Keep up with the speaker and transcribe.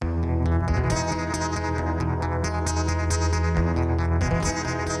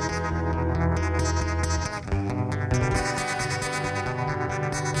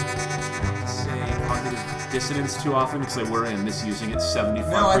consonants too often because I worry I'm misusing it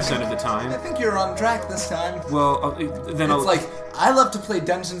 75% of the time. I think you're on track this time. Well, like I love to play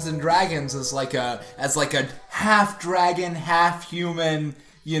Dungeons and Dragons as like a half dragon, half human,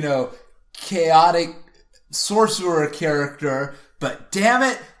 chaotic sorcerer character. But damn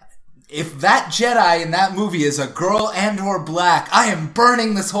it, if that Jedi in that movie is a girl and or black, I am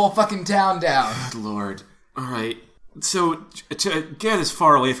burning this whole fucking town down. Good Lord. All right. So, to get as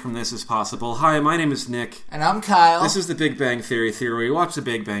far away from this as possible, hi, my name is Nick. And I'm Kyle. This is the Big Bang Theory. We watch the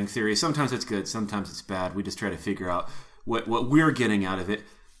Big Bang Theory. Sometimes it's good, sometimes it's bad. We just try to figure out what we're getting out of it.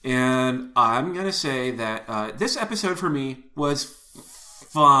 And I'm going to say that this episode for me was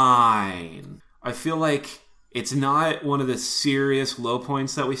fine. I feel like it's not one of the serious low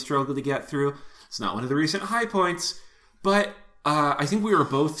points that we struggled to get through. It's not one of the recent high points, but I think we were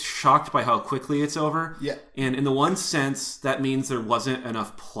both shocked by how quickly it's over. Yeah. And in the one sense, that means there wasn't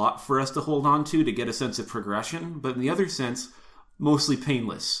enough plot for us to hold on to get a sense of progression. But in the other sense, mostly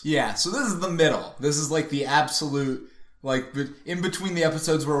painless. Yeah, so this is the middle. This is like the absolute, like, in between the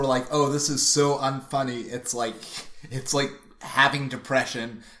episodes where we're like, oh, this is so unfunny. It's like having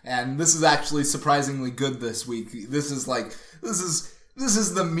depression. And this is actually surprisingly good this week. This is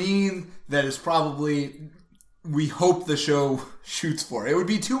the mean that is probably... we hope the show shoots for. It would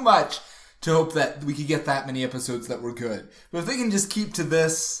be too much to hope that we could get that many episodes that were good. But if they can just keep to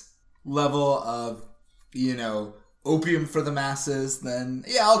this level of, opium for the masses, then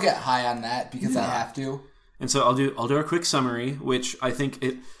yeah, I'll get high on that because I have to. And so I'll do a quick summary, which I think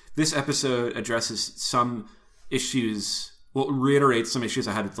this episode addresses some issues, reiterates some issues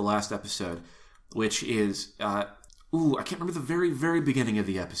I had with the last episode, which is, I can't remember the very, very beginning of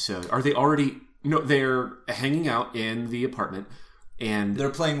the episode. Are they already... No, they're hanging out in the apartment, and...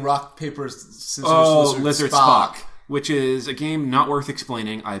 they're playing rock, paper, scissors, lizard, Spock. Which is a game not worth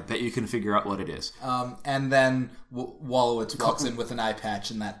explaining. I bet you can figure out what it is. And then Wolowitz walks in with an eye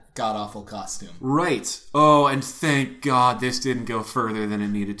patch and that god-awful costume. Right. Oh, and thank God this didn't go further than it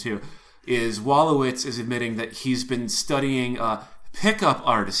needed to. Wolowitz is admitting that he's been studying pickup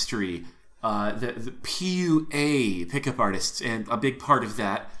artistry, the PUA, pickup artists, and a big part of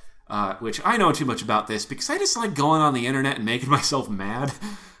that... which I know too much about this because I just like going on the internet and making myself mad.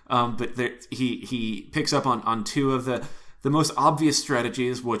 But he picks up on two of the most obvious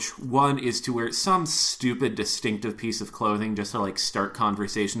strategies, which one is to wear some stupid distinctive piece of clothing just to like start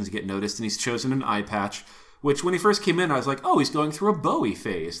conversations, get noticed, and he's chosen an eye patch, which when he first came in, I was like, oh, he's going through a Bowie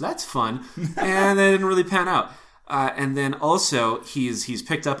phase. That's fun. And that didn't really pan out. And then also he's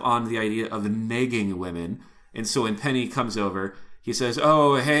picked up on the idea of negging women. And so when Penny comes over, he says,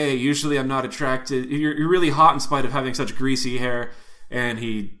 oh, hey, usually I'm not attracted. You're really hot in spite of having such greasy hair. And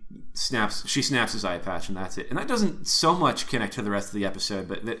she snaps his eye patch, and that's it. And that doesn't so much connect to the rest of the episode,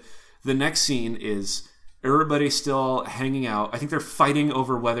 but the next scene is everybody still hanging out. I think they're fighting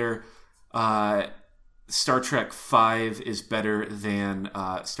over whether Star Trek V is better than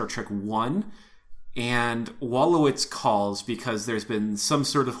Star Trek 1. And Wolowitz calls because there's been some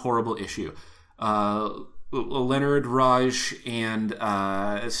sort of horrible issue. Leonard, Raj, and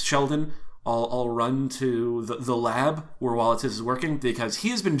Sheldon all run to the lab where Wolowitz is working because he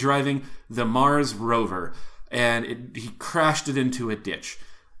has been driving the Mars rover and he crashed it into a ditch.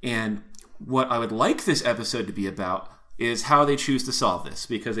 And what I would like this episode to be about is how they choose to solve this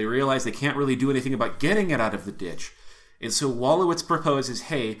because they realize they can't really do anything about getting it out of the ditch. And so Wolowitz proposes,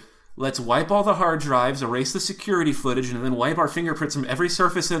 hey, let's wipe all the hard drives, erase the security footage, and then wipe our fingerprints from every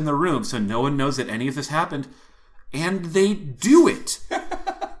surface in the room so no one knows that any of this happened. And they do it,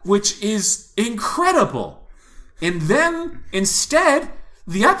 which is incredible. And then, instead,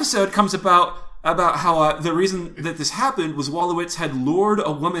 the episode comes about how the reason that this happened was Wolowitz had lured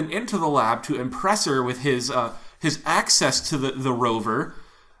a woman into the lab to impress her with his access to the rover.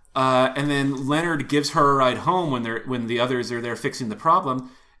 And then Leonard gives her a ride home when the others are there fixing the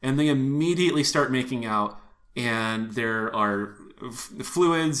problem. And they immediately start making out, and there are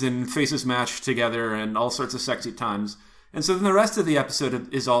fluids and faces matched together and all sorts of sexy times. And so then the rest of the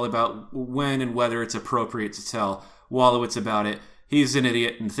episode is all about when and whether it's appropriate to tell Wolowitz about it. He's an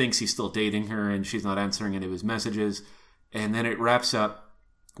idiot and thinks he's still dating her, and she's not answering any of his messages. And then it wraps up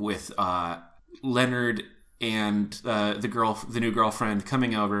with Leonard and the new girlfriend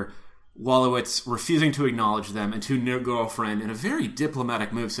coming over, Wolowitz refusing to acknowledge them, and to new girlfriend, in a very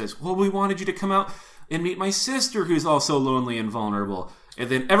diplomatic move, says, well, we wanted you to come out and meet my sister, who's also lonely and vulnerable. And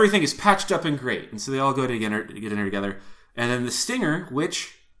then everything is patched up and great. And so they all go to get dinner together. And then the stinger,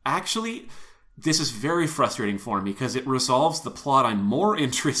 which actually, this is very frustrating for me, because it resolves the plot I'm more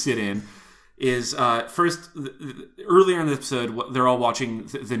interested in, is first, earlier in the episode, they're all watching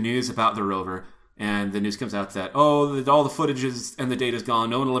the news about the rover. and the news comes out that, all the footage and the data's gone.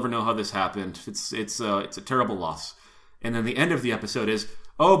 No one will ever know how this happened. It's a terrible loss. And then the end of the episode is,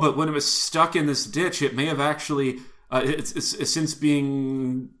 but when it was stuck in this ditch, it may have actually, it's since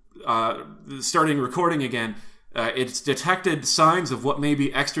being, starting recording again, it's detected signs of what may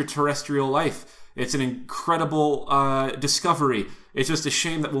be extraterrestrial life. It's an incredible discovery. It's just a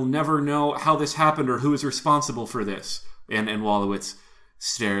shame that we'll never know how this happened or who is responsible for this. And Wolowitz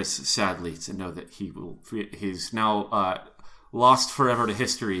stares sadly to know that he's now lost forever to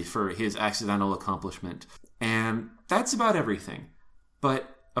history for his accidental accomplishment. And that's about everything. But,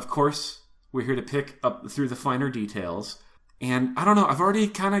 of course, we're here to pick up through the finer details. And I don't know, I've already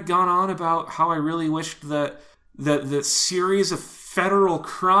kind of gone on about how I really wished that the series of federal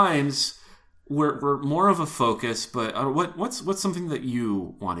crimes were more of a focus, but what's something that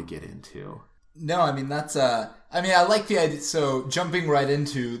you want to get into? No, I mean, I like the idea. So jumping right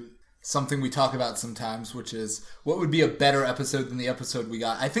into something we talk about sometimes, which is what would be a better episode than the episode we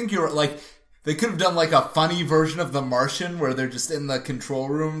got. I think you're like, they could have done like a funny version of The Martian where they're just in the control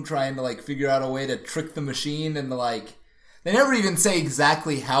room trying to like figure out a way to trick the machine and they never even say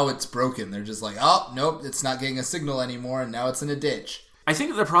exactly how it's broken. They're just like, oh, nope, it's not getting a signal anymore and now it's in a ditch. I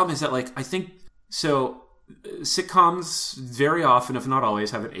think the problem is that sitcoms very often, if not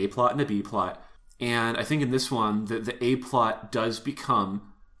always, have an A plot and a B plot. And I think in this one, the A plot does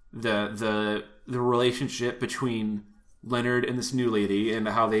become the relationship between Leonard and this new lady and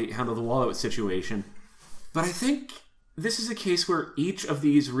how they handle the Wolowitz situation. But I think this is a case where each of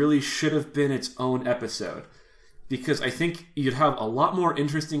these really should have been its own episode. Because I think you'd have a lot more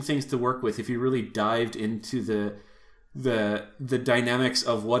interesting things to work with if you really dived into the dynamics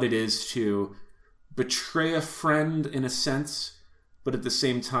of what it is to betray a friend in a sense, but at the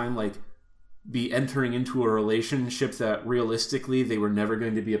same time, like, be entering into a relationship that realistically they were never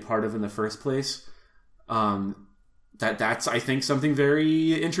going to be a part of in the first place. That's I think something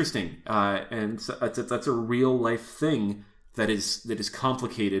very interesting, and that's a real life thing that is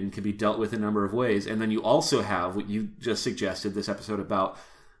complicated and can be dealt with in a number of ways. And then you also have what you just suggested, this episode about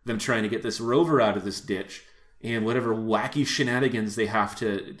them trying to get this rover out of this ditch and whatever wacky shenanigans they have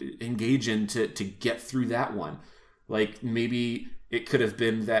to engage in to get through that one. Like, maybe it could have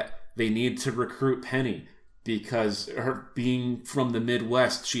been that they need to recruit Penny because her being from the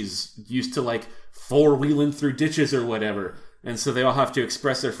Midwest, she's used to like four-wheeling through ditches or whatever. And so they all have to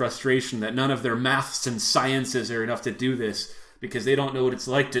express their frustration that none of their maths and sciences are enough to do this because they don't know what it's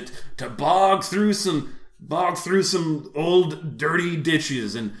like to bog through some old dirty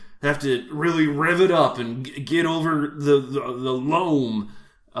ditches and have to really rev it up and get over the loam.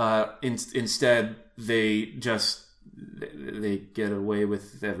 Instead, they get away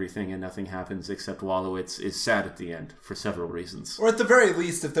with everything and nothing happens except Wolowitz is sad at the end for several reasons. Or at the very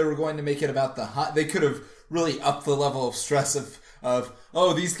least, if they were going to make it about they could have really upped the level of stress of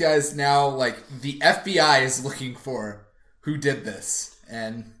these guys now, like, the FBI is looking for who did this.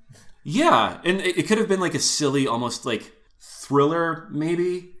 And yeah, and it could have been like a silly, almost like thriller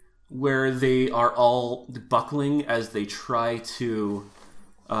maybe, where they are all buckling as they try to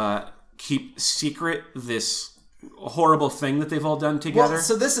keep secret this horrible thing that they've all done together. Well,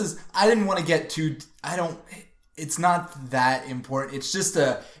 so this is, I didn't want to get too, it's not that important. It's just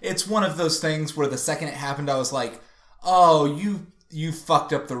it's one of those things where the second it happened, I was like, oh, you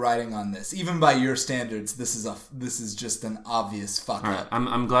fucked up the writing on this. Even by your standards, this is just an obvious fuck all up. Right,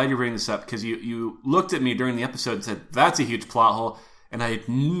 I'm glad you bring this up because you looked at me during the episode and said, that's a huge plot hole, and I had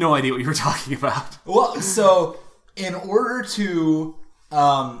no idea what you were talking about. Well, so in order to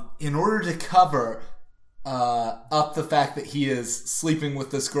cover up the fact that he is sleeping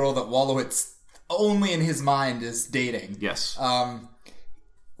with this girl that Wolowitz only in his mind is dating. Yes.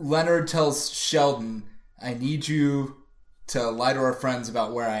 Leonard tells Sheldon, I need you to lie to our friends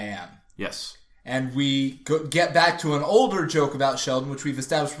about where I am. Yes. And we get back to an older joke about Sheldon, which we've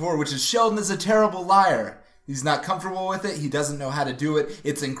established before, which is Sheldon is a terrible liar. He's not comfortable with it. He doesn't know how to do it.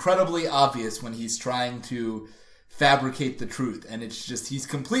 It's incredibly obvious when he's trying to fabricate the truth. And it's just, he's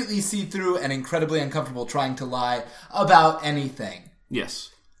completely see-through and incredibly uncomfortable trying to lie about anything. Yes.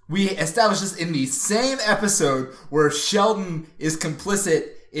 We established this in the same episode where Sheldon is complicit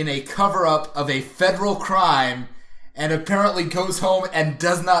in a cover-up of a federal crime and apparently goes home and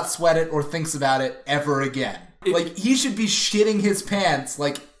does not sweat it or thinks about it ever again. Like, he should be shitting his pants,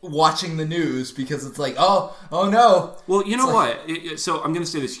 like, watching the news because it's like, oh no. Well, you know what? So I'm going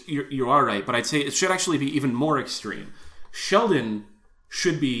to say this. You are right, but I'd say it should actually be even more extreme. Sheldon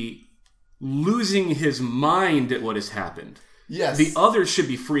should be losing his mind at what has happened. Yes. The others should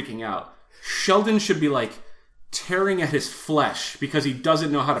be freaking out. Sheldon should be like, tearing at his flesh because he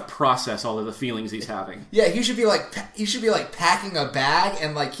doesn't know how to process all of the feelings he's having. Yeah, he should be like packing a bag,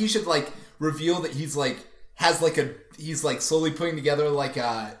 and like he should like reveal that he's like he's like slowly putting together like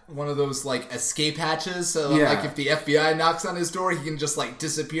one of those like escape hatches, so like if the FBI knocks on his door, he can just like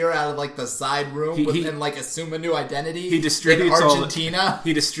disappear out of like the side room and like assume a new identity. He distributes in Argentina.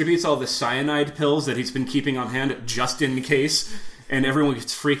 He distributes all the cyanide pills that he's been keeping on hand just in case. And everyone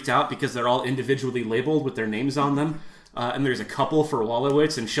gets freaked out because they're all individually labeled with their names on them. And there's a couple for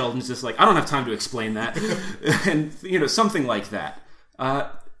Wolowitz, and Sheldon's just like, I don't have time to explain that. And, something like that.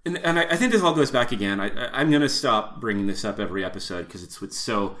 And I think this all goes back again. I'm going to stop bringing this up every episode because it's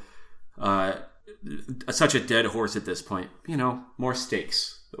so such a dead horse at this point. More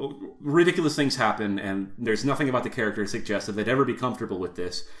stakes. Ridiculous things happen, and there's nothing about the character to suggest that they'd ever be comfortable with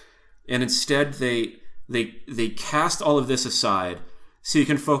this. And instead, They cast all of this aside so you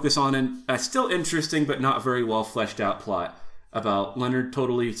can focus on a still interesting but not very well fleshed out plot about Leonard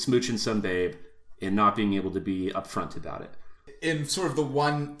totally smooching some babe and not being able to be upfront about it. In sort of the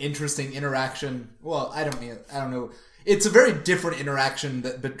one interesting interaction, well, I don't know. It's a very different interaction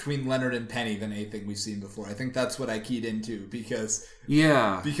between Leonard and Penny than anything we've seen before. I think that's what I keyed into because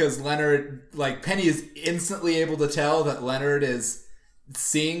Leonard, like Penny is instantly able to tell that Leonard is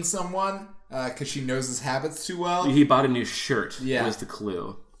seeing someone. Because she knows his habits too well. He bought a new shirt. Yeah, was the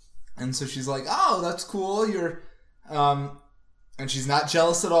clue. And so she's like, "Oh, that's cool. You're," and she's not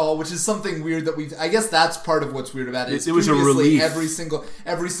jealous at all, which is something weird that I guess that's part of what's weird about it. It was a relief.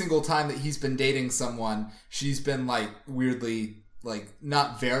 Every single time that he's been dating someone, she's been like weirdly, like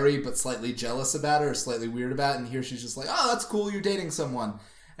not very, but slightly jealous about it or slightly weird about it. And here she's just like, "Oh, that's cool. You're dating someone."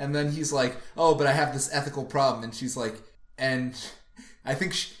 And then he's like, "Oh, but I have this ethical problem," and she's like, and. I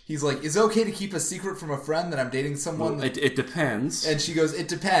think he's like, is it okay to keep a secret from a friend that I'm dating someone? Well, it depends. And she goes, it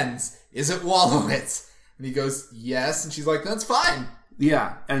depends. Is it Wolowitz? And he goes, yes. And she's like, that's fine.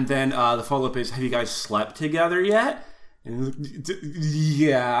 Yeah. And then the follow-up is, have you guys slept together yet? And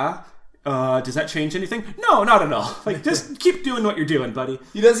yeah. Does that change anything? No, not at all. Like, just keep doing what you're doing, buddy.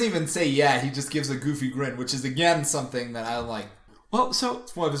 He doesn't even say yeah. He just gives a goofy grin, which is, again, something that I like. Well, so...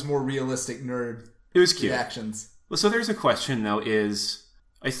 It's one of his more realistic nerd reactions. Well, so there's a question, though, is...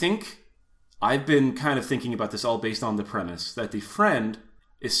 I think I've been kind of thinking about this all based on the premise that the friend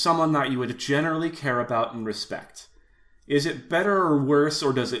is someone that you would generally care about and respect. Is it better or worse,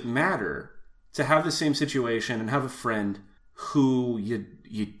 or does it matter to have the same situation and have a friend who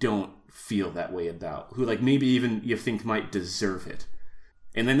you don't feel that way about? Who, like, maybe even you think might deserve it?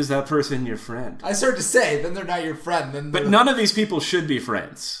 And then is that person your friend? I started to say, then they're not your friend. But none of these people should be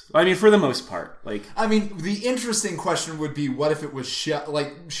friends. I mean, for the most part. I mean, the interesting question would be, what if it was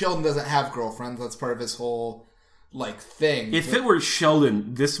Sheldon doesn't have girlfriends. That's part of his whole, thing. If it were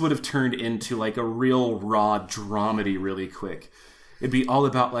Sheldon, this would have turned into, a real raw dramedy really quick. It'd be all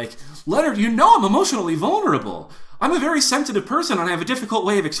about, Leonard, I'm emotionally vulnerable. I'm a very sensitive person and I have a difficult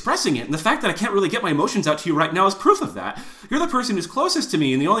way of expressing it. And the fact that I can't really get my emotions out to you right now is proof of that. You're the person who's closest to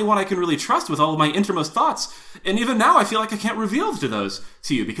me and the only one I can really trust with all of my innermost thoughts. And even now I feel like I can't reveal those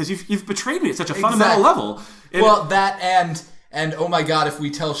to you because you've betrayed me at such a fundamental level. And that and oh my god, if we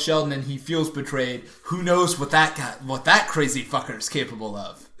tell Sheldon and he feels betrayed, who knows what that crazy fucker is capable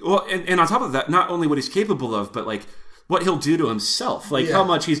of. Well, and on top of that, not only what he's capable of, but what he'll do to himself. How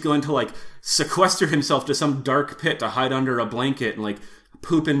much he's going to, sequester himself to some dark pit to hide under a blanket and,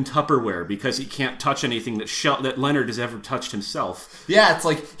 poop in Tupperware because he can't touch anything that Leonard has ever touched himself. Yeah,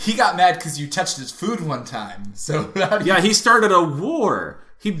 it's he got mad because you touched his food one time. So yeah, he started a war.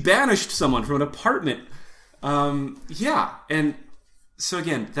 He banished someone from an apartment. Yeah, and so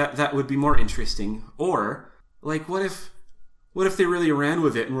again, that would be more interesting. Or, what if they really ran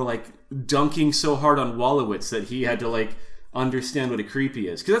with it and were, dunking so hard on Wolowitz that he had to, understand what a creepy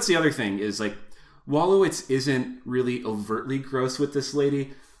is? Because that's the other thing, is, Wolowitz isn't really overtly gross with this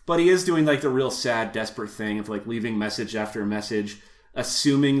lady, but he is doing, the real sad, desperate thing of, leaving message after message,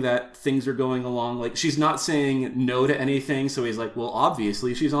 assuming that things are going along. She's not saying no to anything, so he's well,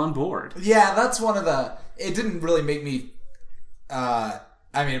 obviously she's on board. Yeah, that's one of the... It didn't really make me...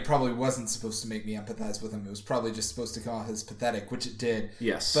 it probably wasn't supposed to make me empathize with him. It was probably just supposed to come off as pathetic, which it did.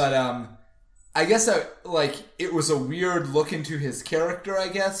 Yes. But, I guess, it was a weird look into his character, I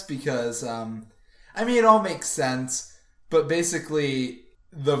guess, because, it all makes sense, but basically,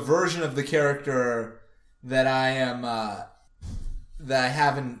 the version of the character that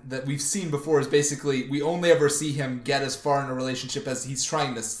that we've seen before is basically, we only ever see him get as far in a relationship as he's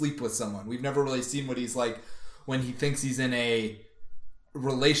trying to sleep with someone. We've never really seen what he's like when he thinks he's in a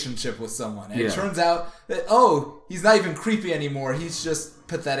relationship with someone. And It turns out that, he's not even creepy anymore. He's just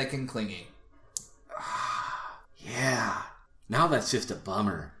pathetic and clingy. Now that's just a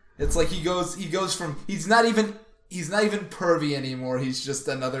bummer. It's like he goes from he's not even pervy anymore. He's just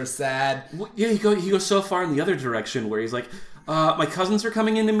another sad. Well, yeah, he goes so far in the other direction where he's like, my cousins are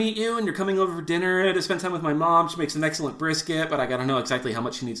coming in to meet you, and you're coming over for dinner to spend time with my mom. She makes an excellent brisket, but I gotta know exactly how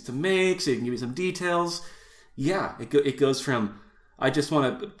much she needs to make so you can give me some details. Yeah, it goes from I just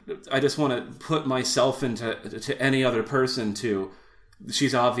want to put myself to any other person to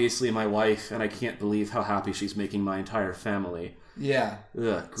she's obviously my wife, and I can't believe how happy she's making my entire family. Yeah.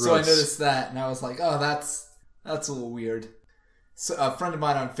 Ugh, gross. So I noticed that, and I was like, oh, that's a little weird. So a friend of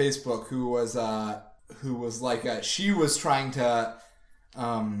mine on Facebook who was like, she was trying to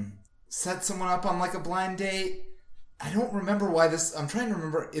set someone up on like a blind date. I don't remember why this. I'm trying to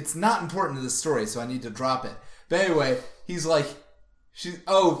remember. It's not important to this story, so I need to drop it. But anyway, he's like,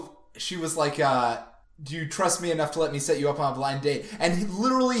 she was like, do you trust me enough to let me set you up on a blind date? And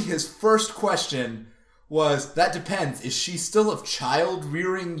literally his first question was, that depends. Is she still of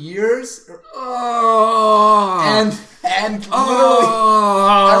child-rearing years? Oh. And literally,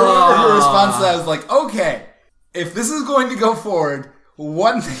 I remember her response to that was like, okay, if this is going to go forward,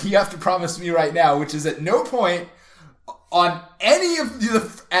 one thing you have to promise me right now, which is at no point on at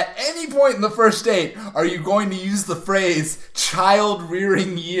any point in the first date are you going to use the phrase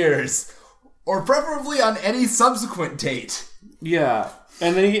child-rearing years, or preferably on any subsequent date. Yeah.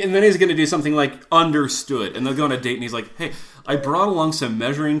 And then he's going to do something like understood, and they'll go on a date, and he's like, "Hey, I brought along some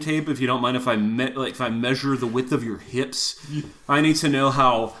measuring tape. If you don't mind, if I measure the width of your hips, I need to know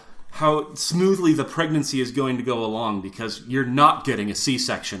how smoothly the pregnancy is going to go along, because you're not getting a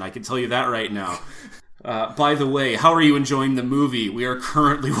C-section. I can tell you that right now. By the way, how are you enjoying the movie we are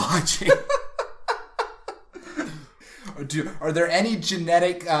currently watching?" Are there any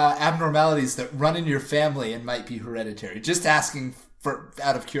genetic abnormalities that run in your family and might be hereditary? Just asking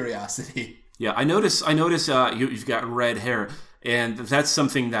out of curiosity. Yeah, I notice. You've got red hair, and that's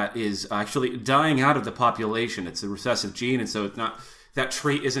something that is actually dying out of the population. It's a recessive gene, and so that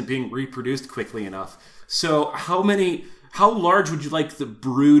trait isn't being reproduced quickly enough. So, how large would you like the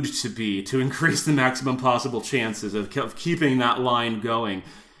brood to be to increase the maximum possible chances of keeping that line going?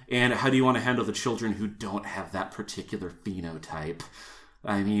 And how do you want to handle the children who don't have that particular phenotype?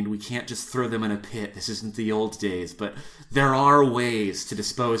 I mean, we can't just throw them in a pit. This isn't the old days, but there are ways to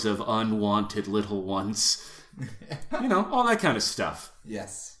dispose of unwanted little ones. All that kind of stuff.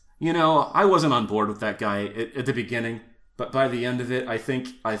 Yes. I wasn't on board with that guy at the beginning, but by the end of it, I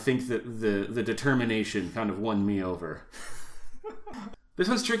think that the determination kind of won me over. This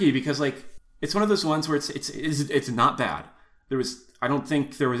one's tricky because, like, it's one of those ones where it's not bad. I don't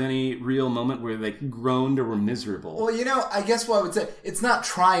think there was any real moment where they groaned or were miserable. Well, I guess what I would say, it's not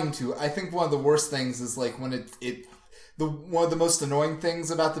trying to. I think one of the worst things is like when one of the most annoying things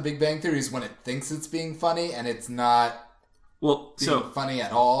about the Big Bang Theory is when it thinks it's being funny and it's not funny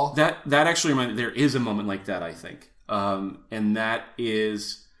at all. That actually reminds me, there is a moment like that, I think. And that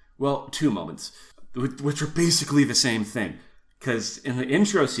is, two moments, which are basically the same thing. Because in the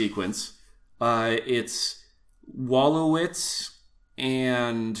intro sequence, it's Wolowitz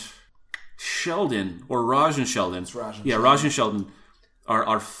and Sheldon, or Raj and Sheldon. It's Raj and yeah, Sheldon. Raj and Sheldon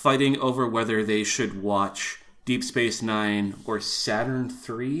are fighting over whether they should watch Deep Space Nine or Saturn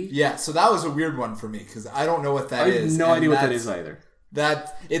III. Yeah, so that was a weird one for me, because I don't know what that is. I have no idea what that is either.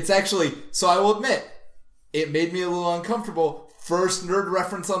 It's actually, so I will admit, it made me a little uncomfortable. First nerd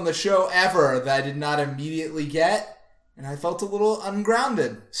reference on the show ever that I did not immediately get. And I felt a little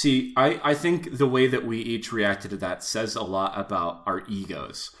ungrounded. See, I think the way that we each reacted to that says a lot about our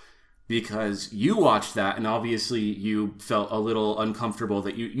egos. Because you watched that, and obviously you felt a little uncomfortable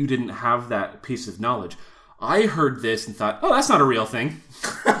that you didn't have that piece of knowledge. I heard this and thought, oh, that's not a real thing.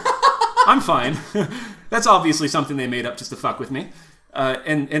 I'm fine. That's obviously something they made up just to fuck with me.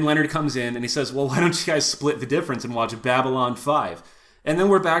 And Leonard comes in and he says, well, why don't you guys split the difference and watch Babylon 5? And then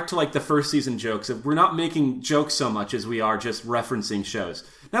we're back to like the first season jokes. We're not making jokes so much as we are just referencing shows.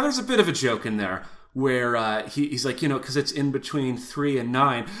 Now there's a bit of a joke in there where he's like, because it's in between 3 and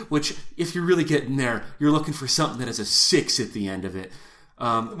 9, which if you really get in there, you're looking for something that has a 6 at the end of it.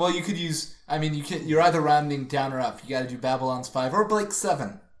 Well, you could use, you're either rounding down or up. You got to do Babylon's 5 or Blake's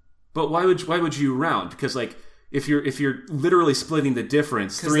 7. But why would you round? Because like if you're literally splitting the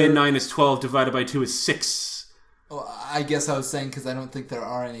difference, 3 and 9 is 12 divided by 2 is 6. Well, I guess I was saying because I don't think there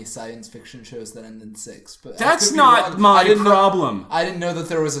are any science fiction shows that end in 6. But that's not my problem. I didn't know that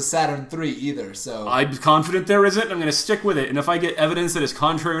there was a Saturn III either, so... I'm confident there isn't, I'm going to stick with it. And if I get evidence that is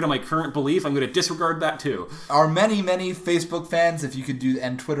contrary to my current belief, I'm going to disregard that too. Our many, many Facebook fans,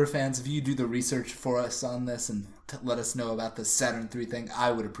 and Twitter fans, if you do the research for us on this and let us know about the Saturn III thing,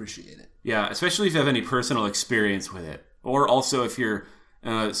 I would appreciate it. Yeah, especially if you have any personal experience with it. Or also if you're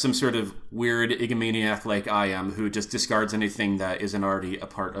some sort of weird egomaniac like I am who just discards anything that isn't already a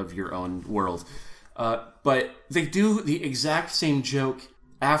part of your own world. But they do the exact same joke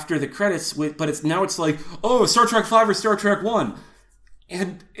after the credits, but it's like, oh, Star Trek 5 or Star Trek 1.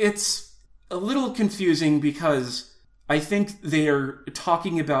 And it's a little confusing because I think they are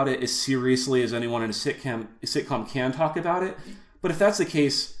talking about it as seriously as anyone in a sitcom can talk about it. But if that's the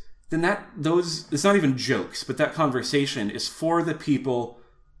case, then it's not even jokes, but that conversation is for the people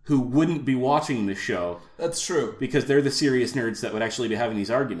who wouldn't be watching the show. That's true. Because they're the serious nerds that would actually be having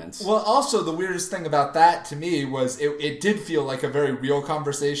these arguments. Well, also, the weirdest thing about that, to me, was it did feel like a very real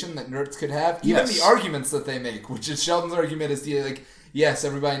conversation that nerds could have. Even the arguments that they make, which is Sheldon's argument is yes,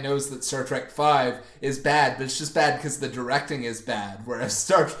 everybody knows that Star Trek 5 is bad, but it's just bad because the directing is bad, whereas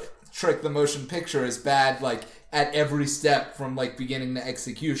Star Trek the Motion Picture is bad, at every step from, beginning to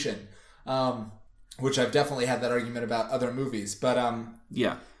execution. Which I've definitely had that argument about other movies, but,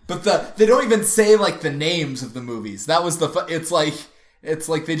 yeah. But they don't even say, the names of the movies. That was it's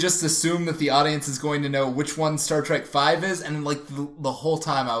like they just assume that the audience is going to know which one Star Trek 5 is, and, the whole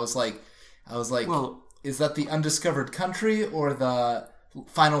time I was like, well, is that the Undiscovered Country or the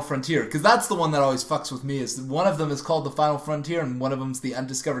Final Frontier? Because that's the one that always fucks with me, is one of them is called the Final Frontier, and one of them's the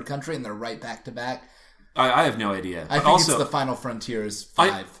Undiscovered Country, and they're right back to back. I have no idea. I think it's the Final Frontier is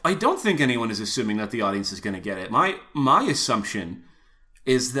 5. I don't think anyone is assuming that the audience is going to get it. My assumption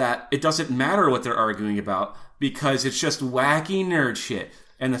is that it doesn't matter what they're arguing about because it's just wacky nerd shit.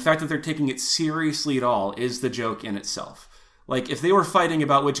 And the fact that they're taking it seriously at all is the joke in itself. If they were fighting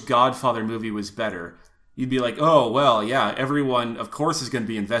about which Godfather movie was better, you'd be like, oh, well, yeah, everyone, of course, is going to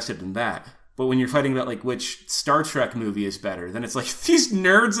be invested in that. But when you're fighting about, which Star Trek movie is better, then it's these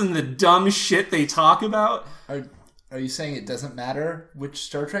nerds and the dumb shit they talk about. Are you saying it doesn't matter which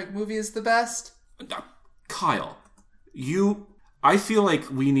Star Trek movie is the best? Kyle, I feel like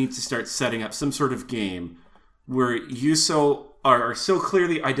we need to start setting up some sort of game where you are so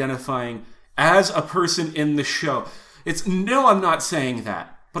clearly identifying as a person in the show. I'm not saying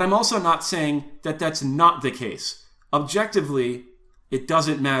that, but I'm also not saying that that's not the case. Objectively, it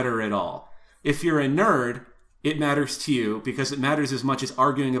doesn't matter at all. If you're a nerd, it matters to you because it matters as much as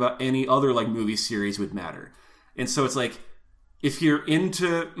arguing about any other movie series would matter. And so it's if you're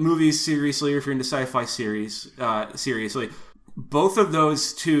into movies seriously or if you're into sci-fi series seriously, both of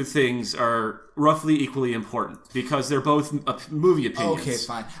those two things are roughly equally important because they're both movie opinions. Okay,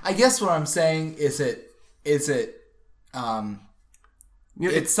 fine. I guess what I'm saying is it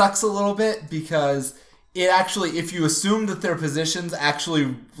sucks a little bit because it actually, if you assume that their positions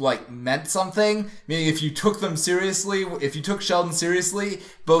actually meant something, meaning if you took them seriously, if you took Sheldon seriously,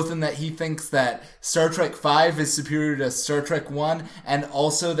 both in that he thinks that Star Trek 5 is superior to Star Trek 1, and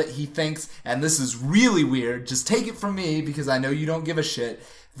also that he thinks, and this is really weird, just take it from me because I know you don't give a shit,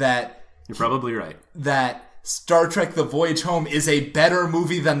 that you're probably right. That Star Trek The Voyage Home is a better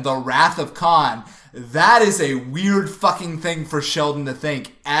movie than The Wrath of Khan. That is a weird fucking thing for Sheldon to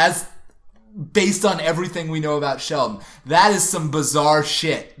think, based on everything we know about Sheldon. That is some bizarre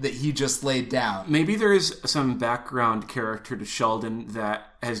shit that he just laid down. Maybe there is some background character to Sheldon that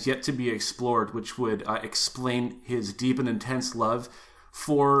has yet to be explored, which would explain his deep and intense love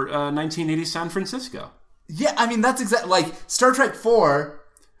for 1980 San Francisco. Yeah, I mean, that's exactly... Star Trek 4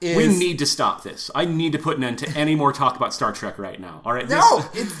 is... We need to stop this. I need to put an end to any more talk about Star Trek right now. All right?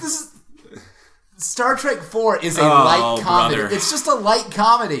 Star Trek 4 is a light comedy. Brother. It's just a light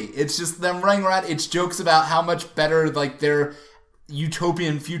comedy. It's just them running around. It's jokes about how much better their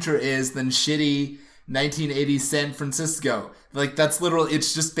utopian future is than shitty 1980s San Francisco. That's literally,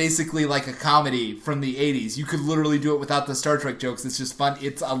 it's just basically a comedy from the 80s. You could literally do it without the Star Trek jokes. It's just fun.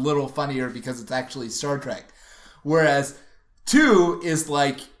 It's a little funnier because it's actually Star Trek. Whereas 2 is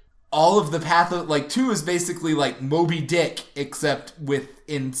all of the path of, 2 is basically Moby Dick, except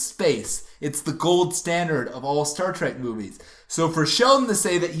in space. It's the gold standard of all Star Trek movies. So for Sheldon to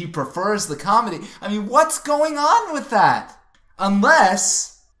say that he prefers the comedy, I mean, what's going on with that?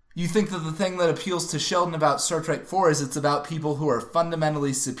 Unless you think that the thing that appeals to Sheldon about Star Trek 4 is it's about people who are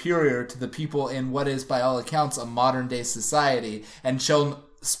fundamentally superior to the people in what is, by all accounts, a modern-day society, and Sheldon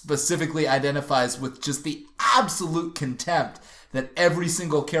specifically identifies with just the absolute contempt that every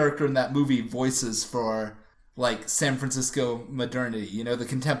single character in that movie voices for, San Francisco modernity. The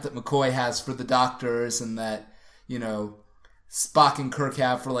contempt that McCoy has for the doctors and that, Spock and Kirk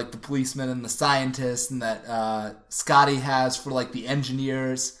have for, the policemen and the scientists and that Scotty has for, the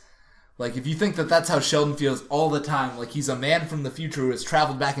engineers. If you think that that's how Sheldon feels all the time, he's a man from the future who has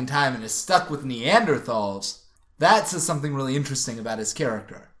traveled back in time and is stuck with Neanderthals, that says something really interesting about his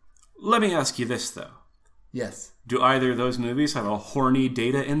character. Let me ask you this, though. Yes. Do either of those movies have a horny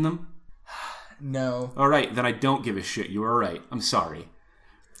Data in them? No. All right, then I don't give a shit. You are right. I'm sorry.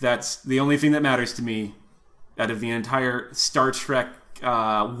 That's the only thing that matters to me out of the entire Star Trek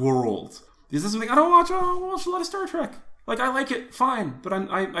world. Is this something I don't watch a lot of Star Trek. Like, I like it, fine, but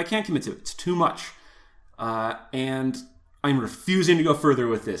I can't commit to it. It's too much. And I'm refusing to go further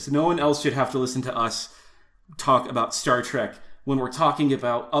with this. No one else should have to listen to us talk about Star Trek when we're talking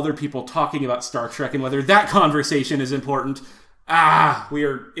about other people talking about Star Trek and whether that conversation is important. We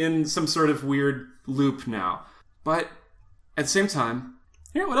are in some sort of weird loop now. But at the same time,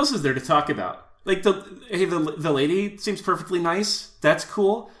 what else is there to talk about? Like, the lady seems perfectly nice. That's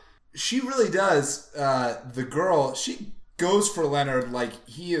cool. She really does. The girl, she goes for Leonard like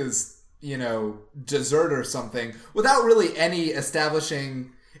he is, dessert or something, without really any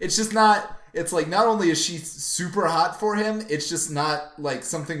establishing. It's just not. It's like, not only is she super hot for him, it's just not like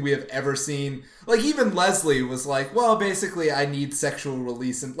something we have ever seen. Like, even Leslie was like, well, basically I need sexual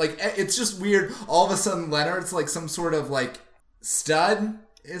release. And like, it's just weird. All of a sudden Leonard's like some sort of like stud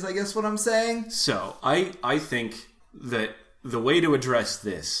is, I guess, what I'm saying. So I think that the way to address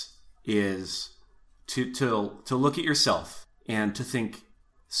this is to look at yourself and to think,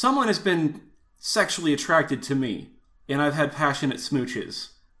 someone has been sexually attracted to me and I've had passionate smooches.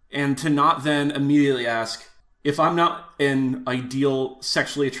 And to not then immediately ask, if I'm not an ideal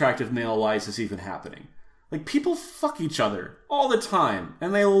sexually attractive male, why is this even happening? Like, people fuck each other all the time,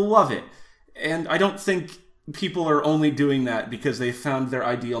 and they love it. And I don't think people are only doing that because they found their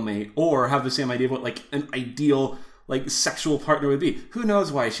ideal mate, or have the same idea of what, like, an ideal, like, sexual partner would be. Who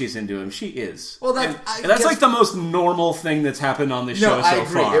knows why she's into him? She is. Well, that's like the most normal thing that's happened on this show so far.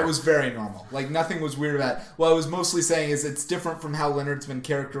 No, I agree. It was very normal. Like, nothing was weird about it. What I was mostly saying is it's different from how Leonard's been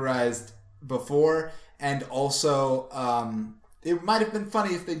characterized before, and also it might have been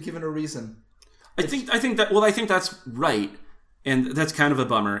funny if they'd given a reason. I think that's right, and that's kind of a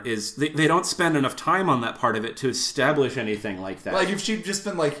bummer. Is they don't spend enough time on that part of it to establish anything like that. Like, if she'd just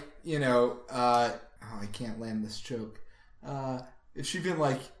been like, I can't land this joke. If she'd been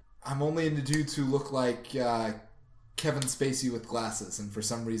like, I'm only into dudes who look like Kevin Spacey with glasses, and for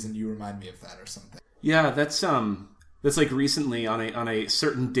some reason you remind me of that or something. Yeah, that's like recently on a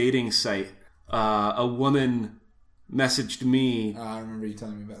certain dating site, a woman messaged me. I remember you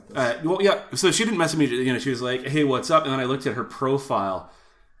telling me about this. So she didn't message me. She was like, "Hey, what's up?" And then I looked at her profile.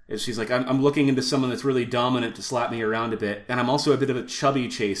 And she's like, I'm looking into someone that's really dominant to slap me around a bit. And I'm also a bit of a chubby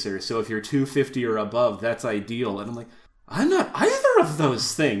chaser. So if you're 250 or above, that's ideal. And I'm like, I'm not either of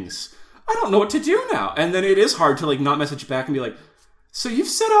those things. I don't know what to do now. And then it is hard to like not message back and be like, so you've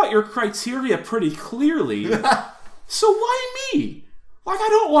set out your criteria pretty clearly. So why me? Like, I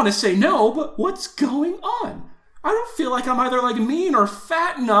don't want to say no, but what's going on? I don't feel like I'm either like mean or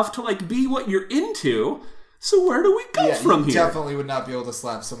fat enough to like be what you're into. So where do we go from here? Definitely would not be able to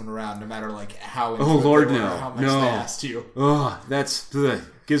slap someone around, no matter like how into Lord, they were no, or how much no. they asked you. That's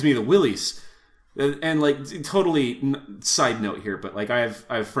gives me the willies. And like, totally side note here, but like I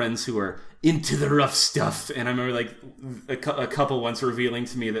have friends who are into the rough stuff, and I remember like a couple once revealing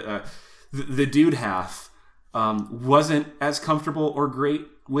to me that the dude half wasn't as comfortable or great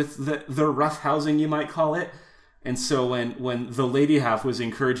with the rough housing, you might call it, and so when the lady half was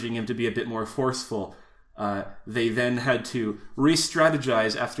encouraging him to be a bit more forceful. They then had to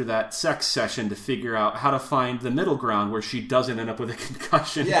re-strategize after that sex session to figure out how to find the middle ground where she doesn't end up with a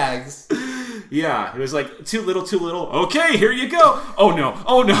concussion. Yeah. Yeah, it was like, too little. Okay, here you go. Oh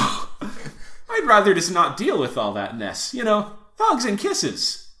no. I'd rather just not deal with all that mess. Hugs and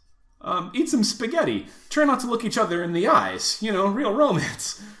kisses. Eat some spaghetti. Try not to look each other in the eyes. Real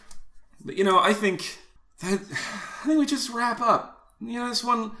romance. But, I think we just wrap up. This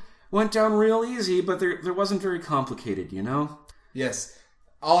one went down real easy, but there wasn't very complicated, Yes.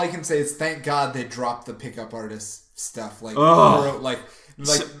 All I can say is thank God they dropped the pickup artist stuff. Like, we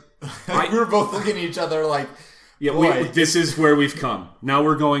were both looking at each other like, yeah, this is where we've come. Now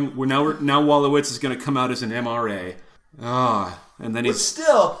Wolowitz is going to come out as an MRA. And then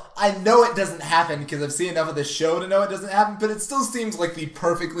still, I know it doesn't happen because I've seen enough of the show to know it doesn't happen, but it still seems like the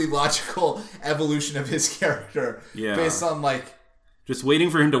perfectly logical evolution of his character. Yeah. Based on like, just waiting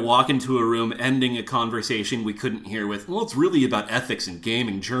for him to walk into a room, ending a conversation we couldn't hear with, well, it's really about ethics and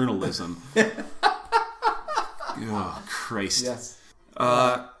gaming journalism. Oh, Christ. Yes.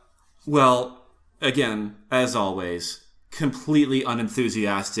 Well, again, as always, completely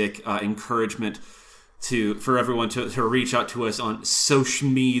unenthusiastic encouragement for everyone to reach out to us on social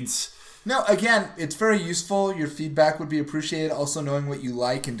medias. No, again, it's very useful. Your feedback would be appreciated. Also, knowing what you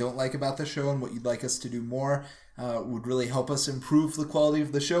like and don't like about the show and what you'd like us to do more would really help us improve the quality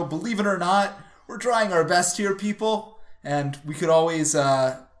of the show. Believe it or not, we're trying our best here, people, and we could always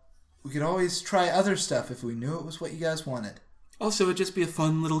try other stuff if we knew it was what you guys wanted. Also, it'd just be a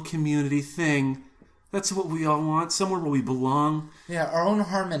fun little community thing. That's what we all want, somewhere where we belong. Yeah, our own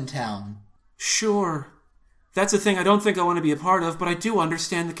Harmontown. Sure. That's a thing I don't think I want to be a part of, but I do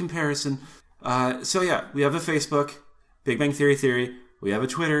understand the comparison. So yeah, we have a Facebook, Big Bang Theory. We have a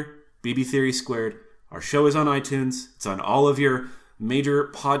Twitter, BB Theory Squared. Our show is on iTunes. It's on all of your major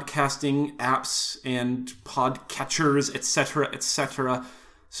podcasting apps and podcatchers, etc., etc.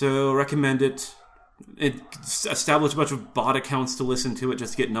 So recommend it. Establish a bunch of bot accounts to listen to it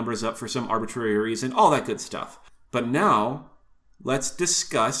just to get numbers up for some arbitrary reason. All that good stuff. But now, let's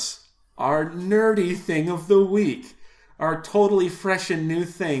discuss our nerdy thing of the week. Our totally fresh and new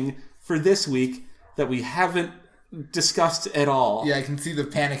thing for this week that we haven't discussed at all. Yeah, I can see the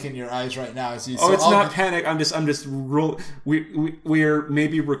panic in your eyes right now as you. Oh, it's not panic. I'm just we're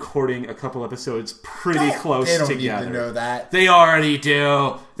maybe recording a couple episodes pretty close together. They don't need to know that. They already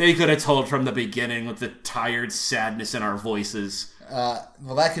do. They could have told from the beginning with the tired sadness in our voices.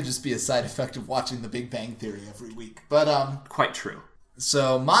 Well, that could just be a side effect of watching The Big Bang Theory every week. But quite true.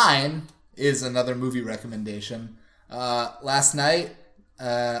 So mine is another movie recommendation. Last night,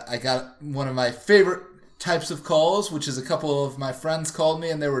 I got one of my favorite types of calls, which is a couple of my friends called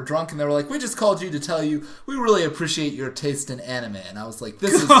me and they were drunk and they were like, we just called you to tell you we really appreciate your taste in anime. And I was like,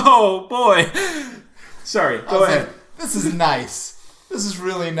 this is... Oh, boy. Sorry, go ahead. Like, this is nice. This is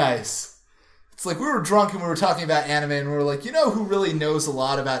really nice. It's like we were drunk and we were talking about anime and we were like, you know who really knows a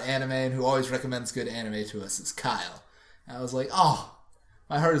lot about anime and who always recommends good anime to us is Kyle. And I was like, oh,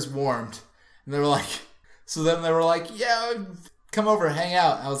 my heart is warmed. And they were like... So then they were like, yeah, come over, hang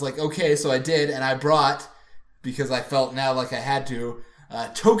out. I was like, okay, so I did, and I brought, because I felt now like I had to,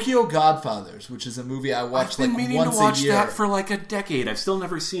 Tokyo Godfathers, which is a movie I watched like once a year. I've been meaning to watch that for like a decade. I've still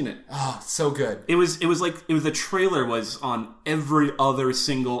never seen it. Oh, so good. The trailer was on every other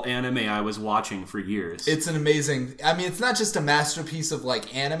single anime I was watching for years. It's an amazing, I mean, it's not just a masterpiece of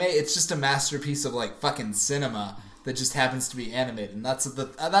like anime, it's just a masterpiece of like fucking cinema that just happens to be animated. And that's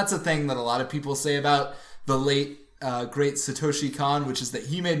a thing that a lot of people say about the late great Satoshi Kon, which is that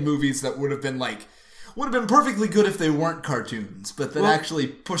he made movies that would have been perfectly good if they weren't cartoons, but that actually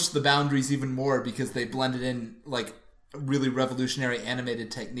pushed the boundaries even more because they blended in like really revolutionary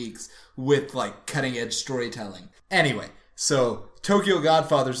animated techniques with like cutting edge storytelling. Anyway, so Tokyo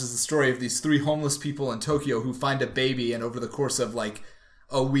Godfathers is the story of these three homeless people in Tokyo who find a baby and over the course of like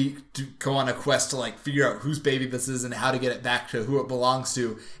a week to go on a quest to like figure out whose baby this is and how to get it back to who it belongs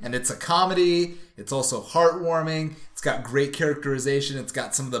to. And it's a comedy. It's also heartwarming. It's got great characterization. It's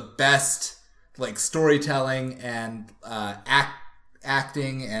got some of the best like storytelling and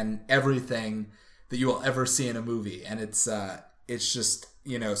acting and everything that you will ever see in a movie. And it's just,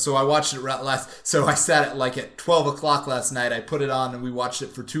 you know, so I watched it so I sat at 12 o'clock last night. I put it on and we watched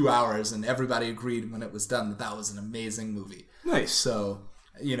it for 2 hours and everybody agreed when it was done that was an amazing movie. Nice. So,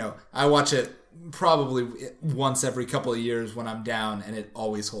 you know, I watch it probably once every couple of years when I'm down, and it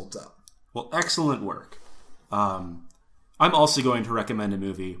always holds up. Well, excellent work. I'm also going to recommend a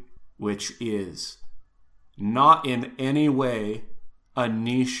movie which is not in any way a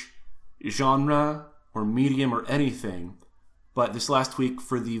niche genre or medium or anything, but this last week,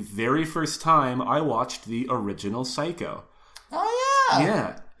 for the very first time, I watched the original Psycho. Oh, yeah!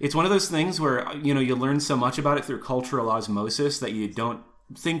 Yeah. It's one of those things where, you know, you learn so much about it through cultural osmosis that you don't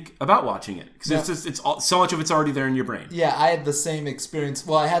think about watching it because it's so much of it's already there in your brain. Yeah, I had the same experience.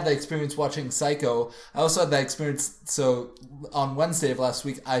 Well, I had that experience watching Psycho. I also had that experience. So on Wednesday of last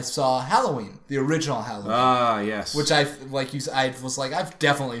week, I saw Halloween, the original Halloween. Ah, yes. Which I was like, I've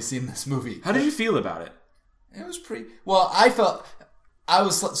definitely seen this movie. How did you feel about it? It was pretty. Well, I saw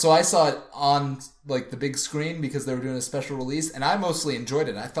it on like the big screen because they were doing a special release, and I mostly enjoyed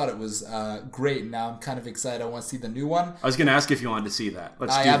it. I thought it was great, and now I'm kind of excited. I want to see the new one. I was going to ask if you wanted to see that.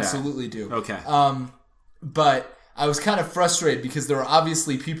 I absolutely do. Okay. But I was kind of frustrated because there were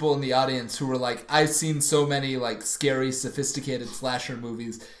obviously people in the audience who were like, I've seen so many like scary, sophisticated slasher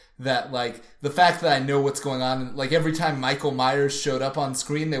movies that like the fact that I know what's going on, like every time Michael Myers showed up on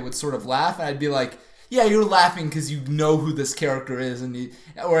screen, they would sort of laugh, and I'd be like, yeah, you're laughing because you know who this character is,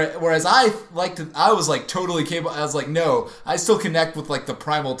 whereas I was like totally capable. I was like, no, I still connect with like the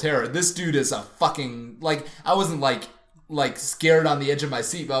primal terror. This dude is a fucking like. I wasn't like scared on the edge of my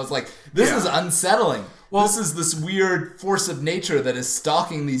seat, but I was like, this is unsettling. Well, this is this weird force of nature that is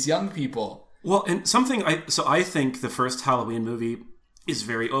stalking these young people. Well, and I think the first Halloween movie is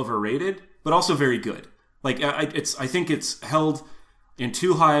very overrated, but also very good. Like I think it's held in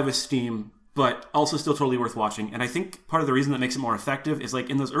too high of esteem, but also still totally worth watching. And I think part of the reason that makes it more effective is like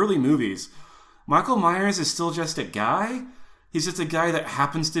in those early movies, Michael Myers is still just a guy. He's just a guy that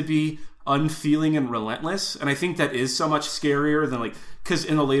happens to be unfeeling and relentless. And I think that is so much scarier than, like, because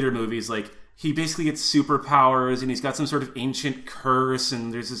in the later movies, like, he basically gets superpowers and he's got some sort of ancient curse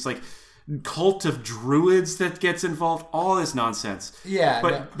and there's this, like, cult of druids that gets involved. All this nonsense. Yeah.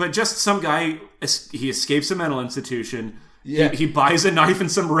 But just some guy, he escapes a mental institution. Yeah. He buys a knife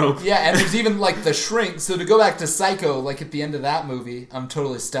and some rope. Yeah, and there's even, like, the shrink. So to go back to Psycho, like, at the end of that movie, I'm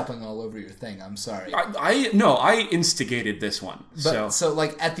totally stepping all over your thing. I'm sorry. I instigated this one. So,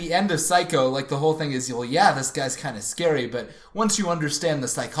 like, at the end of Psycho, like, the whole thing is, well, yeah, this guy's kind of scary, but once you understand the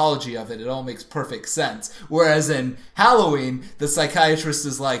psychology of it, it all makes perfect sense. Whereas in Halloween, the psychiatrist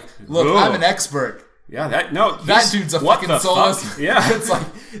is like, look, I'm an expert. Yeah, that dude's a fucking soulless. Fuck? Yeah,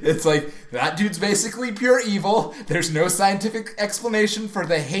 it's like that dude's basically pure evil. There's no scientific explanation for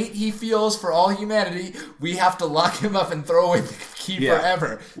the hate he feels for all humanity. We have to lock him up and throw away the key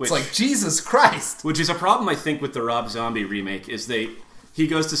forever. It's like, Jesus Christ. Which is a problem, I think, with the Rob Zombie remake. Is he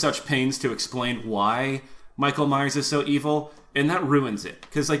goes to such pains to explain why Michael Myers is so evil, and that ruins it.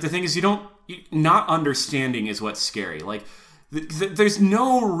 Because, like, the thing is, not understanding is what's scary. Like, there's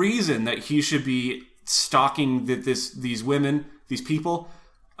no reason that he should be stalking these women, these people,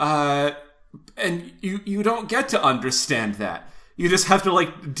 and you don't get to understand that. You just have to,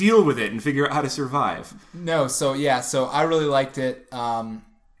 like, deal with it and figure out how to survive. No, so I really liked it.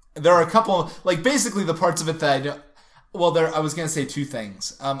 There are a couple, like, basically the parts of it that I don't. Well, I was going to say two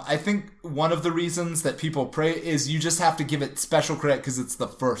things. I think one of the reasons that people praise is you just have to give it special credit because it's the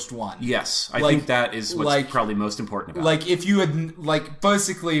first one. Yes, I think that is what's probably most important about it. Like, if you had, like,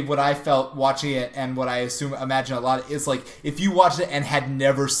 basically what I felt watching it and what I imagine a lot is, like, if you watched it and had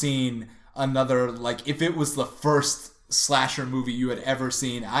never seen another, like, if it was the first slasher movie you had ever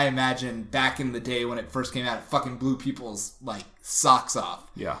seen, I imagine back in the day when it first came out, it fucking blew people's, like, socks off.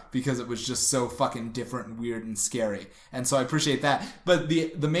 Yeah. Because it was just so fucking different and weird and scary. And so I appreciate that. But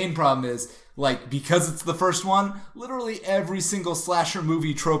the main problem is, like, because it's the first one, literally every single slasher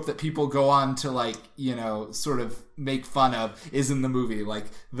movie trope that people go on to, like, you know, sort of make fun of is in the movie. Like,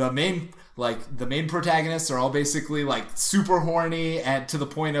 the main protagonists are all basically, like, super horny and to the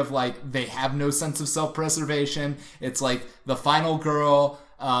point of, like, they have no sense of self-preservation. It's like the final girl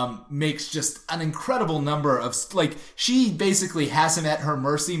makes just an incredible number of, like, she basically has him at her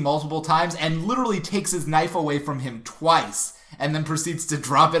mercy multiple times and literally takes his knife away from him twice and then proceeds to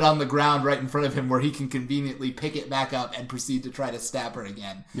drop it on the ground right in front of him where he can conveniently pick it back up and proceed to try to stab her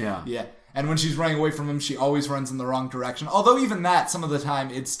again. Yeah. Yeah. And when she's running away from him, she always runs in the wrong direction. Although even that, some of the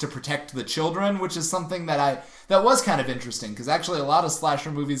time, it's to protect the children, which is something that was kind of interesting. Because actually a lot of slasher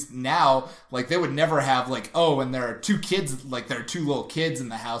movies now, like, they would never have, like, oh, and there are two kids, like, there are two little kids in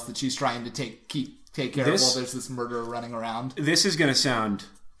the house that she's trying to take care of while there's this murderer running around. This is going to sound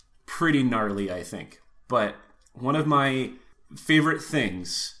pretty gnarly, I think. But one of my favorite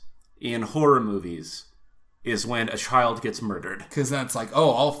things in horror movies is when a child gets murdered. Because then it's like, oh,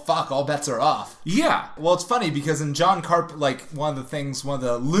 all bets are off. Yeah. Well, it's funny because in John Carpenter, like, one of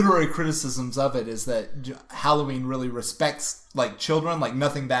the literary criticisms of it is that Halloween really respects, like, children. Like,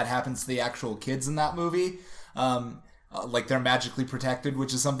 nothing bad happens to the actual kids in that movie. Like, they're magically protected,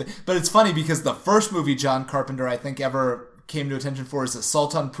 which is something. But it's funny because the first movie John Carpenter, I think, ever came to attention for is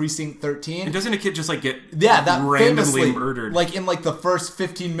Assault on Precinct 13. And doesn't a kid just, like, get that randomly famously, murdered? Like, in, like, the first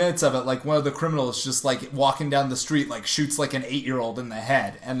 15 minutes of it, like, one of the criminals just, like, walking down the street, like, shoots, like, an 8-year-old in the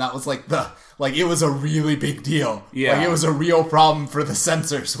head. And that was, like, it was a really big deal. Yeah. Like, it was a real problem for the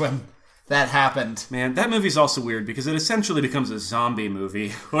censors when that happened. Man, that movie's also weird because it essentially becomes a zombie movie.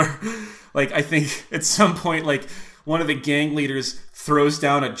 Where, like, I think at some point, like, one of the gang leaders throws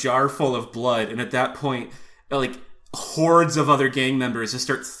down a jar full of blood. And at that point, like, hordes of other gang members just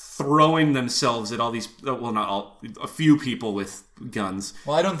start throwing themselves at all these, well, not all, a few people with guns.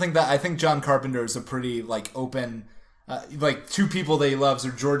 Well, I don't think that, I think John Carpenter is a pretty, like, open, like, two people that he loves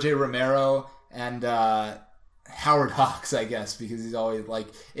are George A. Romero and Howard Hawks, I guess, because he's always, like,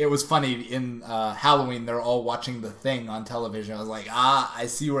 it was funny in Halloween, they're all watching The Thing on television. I was like, I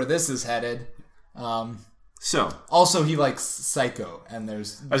see where this is headed. So also he likes Psycho, and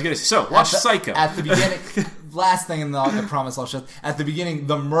there's. I was gonna say, so watch Psycho at the beginning. Last thing, and I promise I'll shut. At the beginning,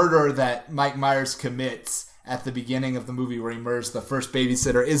 the murder that Mike Myers commits at the beginning of the movie, where he murders the first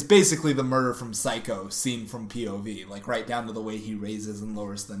babysitter, is basically the murder from Psycho, seen from POV, like right down to the way he raises and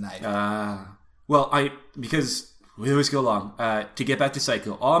lowers the knife. Because we always go long. To get back to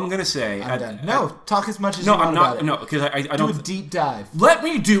Psycho, all I'm gonna say. I'm done. Talk as much as you want about it. No, because I don't. Do a deep dive. Let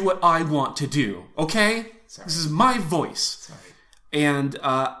me do what I want to do, okay? Sorry. This is my voice. Sorry. And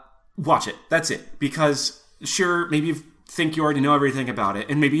watch it. That's it. Because, sure, maybe you think you already know everything about it,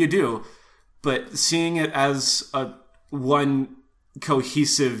 and maybe you do, but seeing it as a one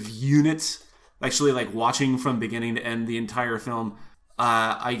cohesive unit, actually like watching from beginning to end the entire film,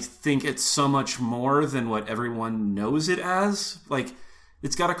 I think it's so much more than what everyone knows it as. Like,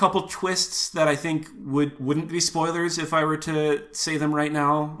 it's got a couple twists that I think wouldn't be spoilers if I were to say them right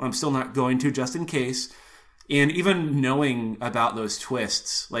now. I'm still not going to, just in case. And even knowing about those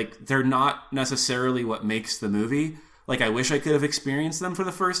twists, like, they're not necessarily what makes the movie. Like, I wish I could have experienced them for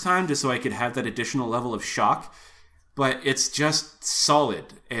the first time just so I could have that additional level of shock. But it's just solid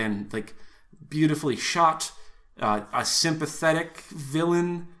and, like, beautifully shot. A sympathetic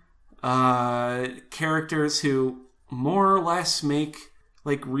villain. Characters who more or less make,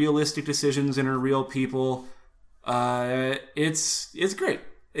 like, realistic decisions and are real people. It's great.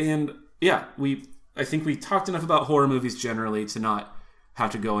 And, yeah, I think we talked enough about horror movies generally to not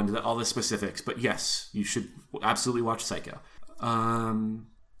have to go into all the specifics. But yes, you should absolutely watch Psycho.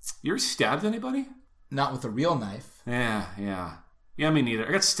 You ever stabbed anybody? Not with a real knife. Yeah, me neither.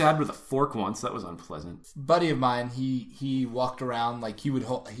 I got stabbed with a fork once. That was unpleasant. Buddy of mine, he walked around like he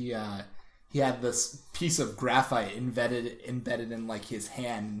had this piece of graphite embedded in like his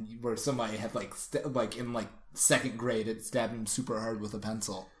hand, where somebody had like in like second grade had stabbed him super hard with a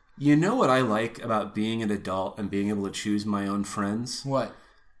pencil. You know what I like about being an adult and being able to choose my own friends? What?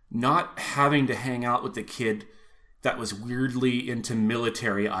 Not having to hang out with the kid that was weirdly into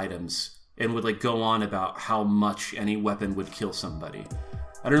military items and would like go on about how much any weapon would kill somebody.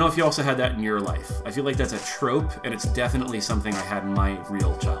 I don't know if you also had that in your life. I feel like that's a trope, and it's definitely something I had in my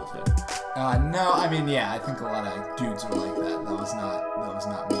real childhood. No, I mean, yeah, I think a lot of dudes are like that. That was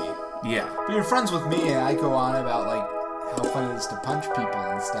not me. Yeah. But you're friends with me, and I go on about like how fun it is to punch people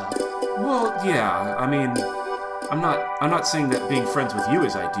and stuff. Well, yeah. I mean, I'm not saying that being friends with you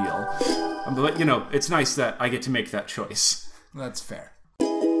is ideal, but you know, it's nice that I get to make that choice. That's fair.